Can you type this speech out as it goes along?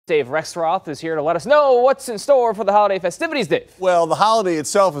Dave Rexroth is here to let us know what's in store for the holiday festivities, Dave. Well, the holiday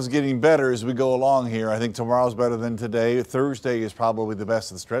itself is getting better as we go along here. I think tomorrow's better than today. Thursday is probably the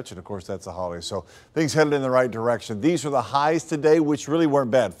best of the stretch, and of course that's a holiday. So things headed in the right direction. These are the highs today, which really weren't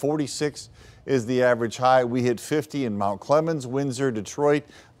bad. 46 is the average high. We hit 50 in Mount Clemens, Windsor, Detroit,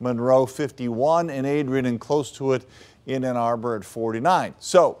 Monroe 51, and Adrian, and close to it in Ann Arbor at 49.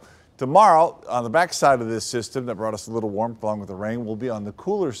 So tomorrow, on the back side of this system that brought us a little warmth along with the rain, we'll be on the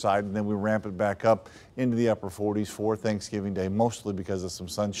cooler side, and then we ramp it back up into the upper 40s for Thanksgiving Day, mostly because of some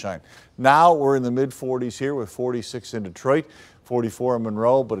sunshine. Now we're in the mid 40s here with 46 in Detroit, 44 in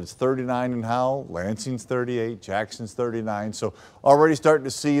Monroe, but it's 39 in Howell, Lansing's 38, Jackson's 39. So already starting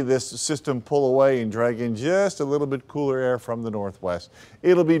to see this system pull away and drag in just a little bit cooler air from the northwest.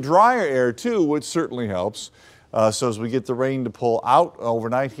 It'll be drier air too, which certainly helps. So as we get the rain to pull out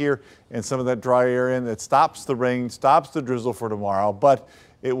overnight here and some of that dry air in, it stops the rain, stops the drizzle for tomorrow, but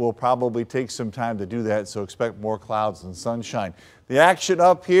it will probably take some time to do that, so expect more clouds and sunshine. The action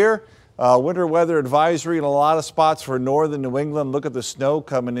up here, winter weather advisory in a lot of spots for northern New England. Look at the snow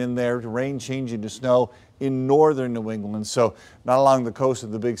coming in there, rain changing to snow in northern New England. So not along the coast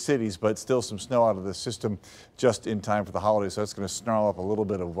of the big cities, but still some snow out of the system just in time for the holidays. So that's going to snarl up a little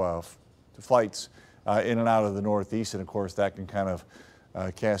bit of flights in and out of the northeast, and of course that can kind of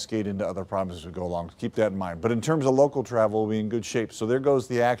cascade into other problems as we go along. Keep that in mind. But in terms of local travel, we'll be in good shape. So there goes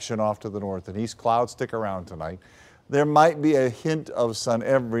the action off to the north and east. Clouds stick around tonight. There might be a hint of sun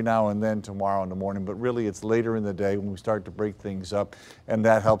every now and then tomorrow in the morning, but really it's later in the day when we start to break things up, and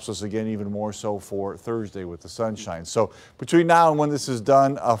that helps us again even more so for Thursday with the sunshine. So between now and when this is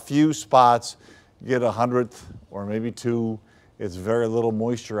done, a few spots get 100th or maybe 2. It's very little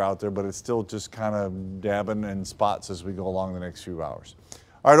moisture out there, but it's still just kind of dabbing in spots as we go along the next few hours.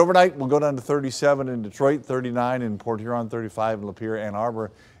 All right, overnight we'll go down to 37 in Detroit, 39 in Port Huron, 35 in Lapeer. Ann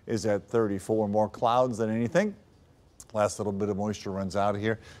Arbor is at 34. More clouds than anything. Last little bit of moisture runs out of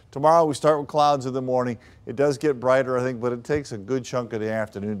here. Tomorrow we start with clouds in the morning. It does get brighter, I think, but it takes a good chunk of the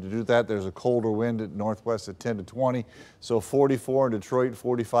afternoon to do that. There's a colder wind at northwest at 10 to 20. So 44 in Detroit,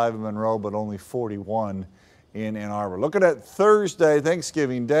 45 in Monroe, but only 41 in Ann Arbor. Looking at Thursday,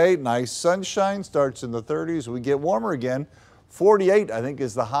 Thanksgiving Day, nice sunshine, starts in the 30s. We get warmer again. 48, I think,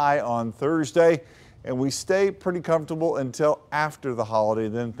 is the high on Thursday, and we stay pretty comfortable until after the holiday.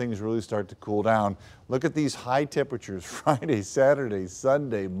 Then things really start to cool down. Look at these high temperatures Friday, Saturday,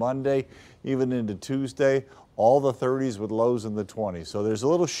 Sunday, Monday, even into Tuesday. All the 30s with lows in the 20s. So there's a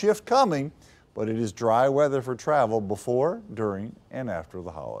little shift coming, but it is dry weather for travel before, during, and after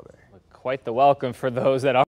the holiday. Quite the welcome for those that are